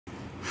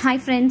Hi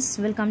friends,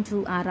 welcome to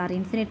RR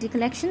infinity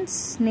collections.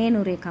 నేను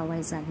రేఖా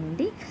వైజాగ్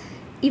నుండి.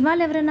 ఇవాళ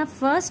ఎవరైనా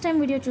ఫస్ట్ టైం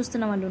వీడియో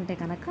చూస్తున్న వాళ్ళు ఉంటే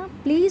కనుక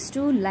please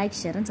to like,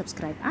 share and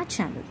subscribe ఆ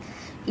ఛానల్.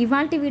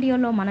 ఇవాళ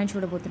వీడియోలో మనం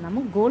చూడబోతున్నాము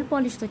గోల్డ్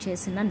పాలిష్తో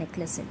చేసిన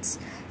నెక్లెస్ సెట్స్.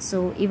 సో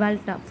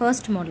ఇవాళ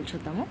ఫస్ట్ మోడల్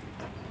చూద్దాము.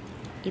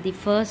 ఇది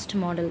ఫస్ట్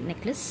మోడల్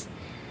నెక్లెస్.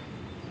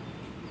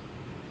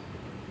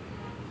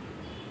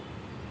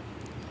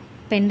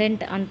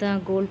 పెండెంట్ అంతా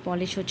గోల్డ్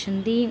పాలిష్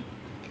వచ్చింది.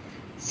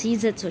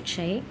 సీజర్స్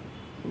వచ్చాయి,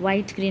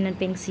 white, green and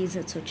pink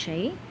scissors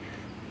వచ్చాయి.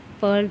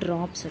 పర్ల్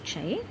డ్రాప్స్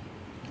వచ్చాయి.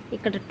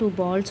 ఇక్కడ 2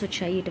 బాల్స్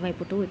వచ్చాయి,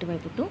 ఇటువైపు 2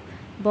 ఇటువైపు 2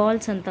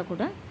 బాల్స్ అంతా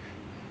కూడా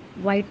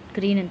white,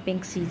 green and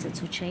pink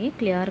scissors వచ్చాయి.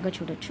 క్లియర్గా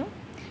చూడొచ్చు.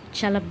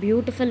 చాలా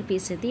బ్యూటిఫుల్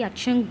పీస్ ఇది.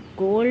 అచ్చం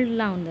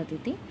గోల్డ్లా ఉంది అది.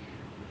 ఇది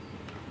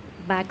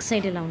బ్యాక్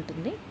సైడ్ ఇలా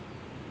ఉంటుంది.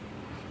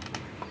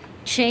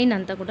 చైన్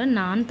అంతా కూడా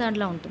నాన్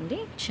తాడ్లా ఉంటుంది.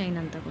 చైన్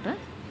అంతా కూడా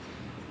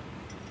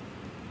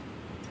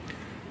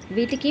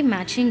వీటికి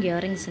మ్యాచింగ్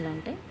ఇయర్ రింగ్స్ ఇలా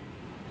ఉంటాయి.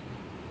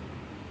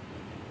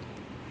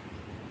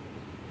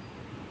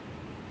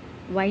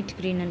 White,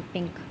 green and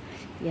pink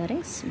ear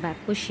rings, back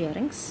push ear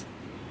rings.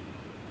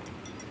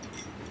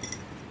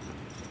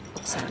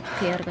 ఒకసారి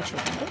క్లియర్గా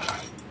చూడండి.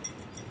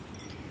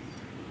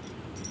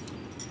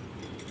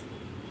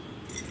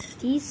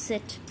 ఈ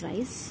set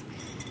price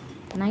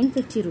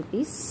 950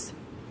 rupees,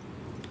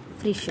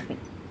 free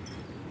shipping.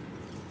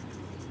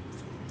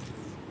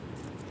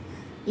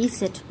 ఈ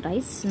set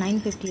price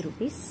 950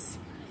 rupees,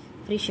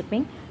 free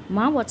shipping.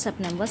 మా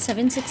వాట్సాప్ నెంబర్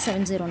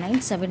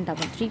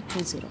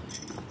 7670973320.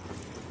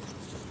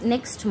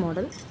 నెక్స్ట్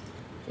మోడల్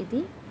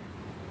ఇది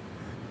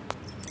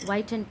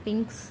వైట్ అండ్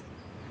పింక్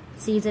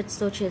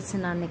సీజర్స్తో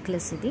చేసిన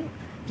నెక్లెస్. ఇది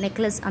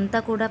నెక్లెస్ అంతా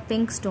కూడా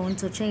పింక్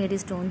స్టోన్స్ వచ్చాయి, ఏడి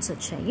స్టోన్స్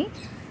వచ్చాయి.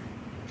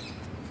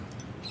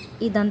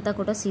 ఇదంతా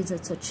కూడా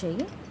సీజర్స్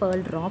వచ్చాయి,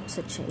 పర్ల్ డ్రాప్స్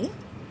వచ్చాయి.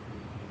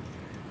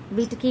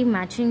 వీటికి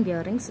మ్యాచింగ్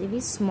ఇయర్ రింగ్స్.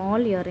 ఇవి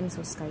స్మాల్ ఇయర్ రింగ్స్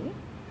వస్తాయి.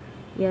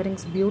 Ear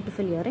rings,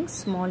 beautiful ear rings,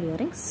 small ear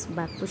rings,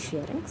 back push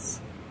ear rings.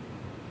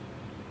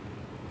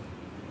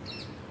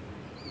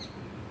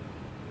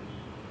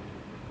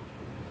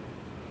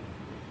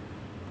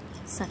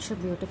 Such a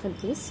beautiful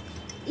piece.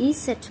 ఈ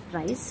set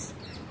price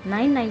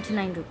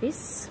 999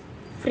 rupees,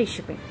 free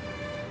shipping.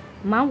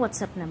 మా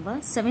WhatsApp number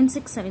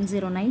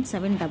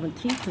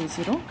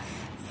 7670973320.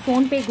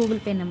 PhonePe,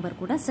 Google pay number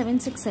కూడా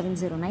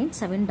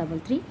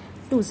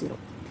 7670973320.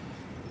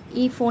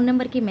 ఈ phone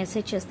నెంబర్కి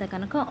message చేస్తే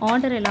కనుక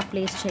order ఎలా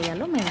place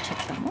చేయాలో మేము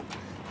చెప్తాము.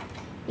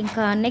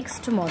 ఇంకా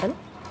నెక్స్ట్ మోడల్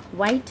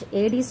వైట్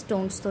ఏడీ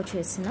స్టోన్స్తో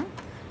చేసిన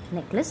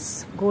నెక్లెస్.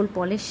 గోల్డ్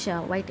పాలిష్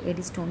వైట్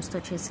ఏడీ స్టోన్స్తో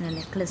చేసిన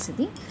నెక్లెస్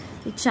ఇది.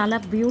 ఇది చాలా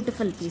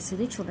బ్యూటిఫుల్ పీస్.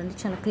 ఇది చూడండి,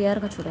 చాలా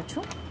క్లియర్గా చూడొచ్చు.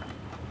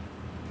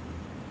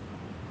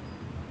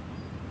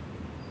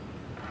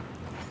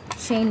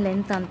 చైన్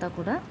లెంత్ అంతా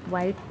కూడా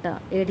వైట్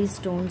ఏడీ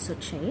స్టోన్స్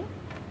వచ్చాయి.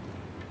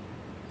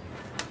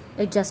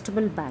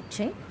 Adjustable back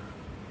chain.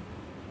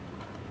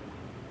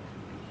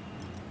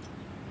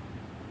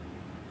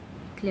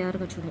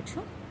 క్లియర్గా చూడొచ్చు.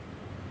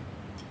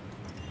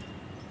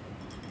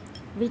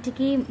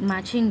 వీటికి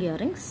మ్యాచింగ్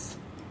ఇయర్ రింగ్స్.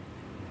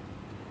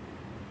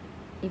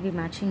 ఇవి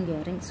మ్యాచింగ్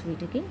ఇయర్ రింగ్స్.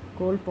 వీటికి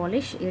gold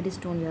polish AD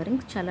stone ear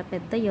rings. చాలా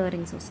పెద్ద ఇయర్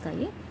రింగ్స్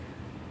వస్తాయి.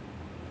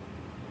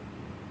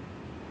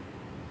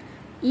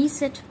 ఈ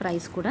సెట్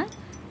ప్రైస్ కూడా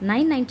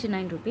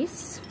 999 రూపీస్,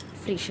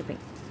 ఫ్రీ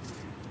షిప్పింగ్.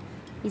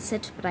 ఈ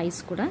సెట్ ప్రైస్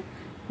కూడా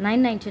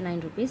 999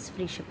 రూపీస్,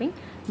 ఫ్రీ షిప్పింగ్.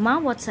 మా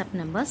వాట్సాప్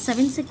నెంబర్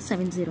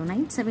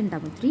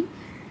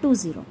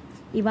 7670973320.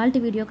 ఇవాళ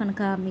వీడియో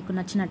కనుక మీకు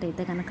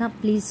నచ్చినట్టయితే కనుక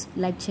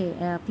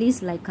ప్లీజ్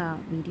లైక్ ఆ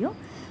వీడియో.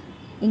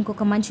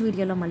 ఇంకొక మంచి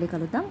వీడియోలో మళ్ళీ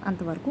కలుద్దాం.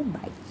 అంతవరకు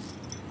బాయ్.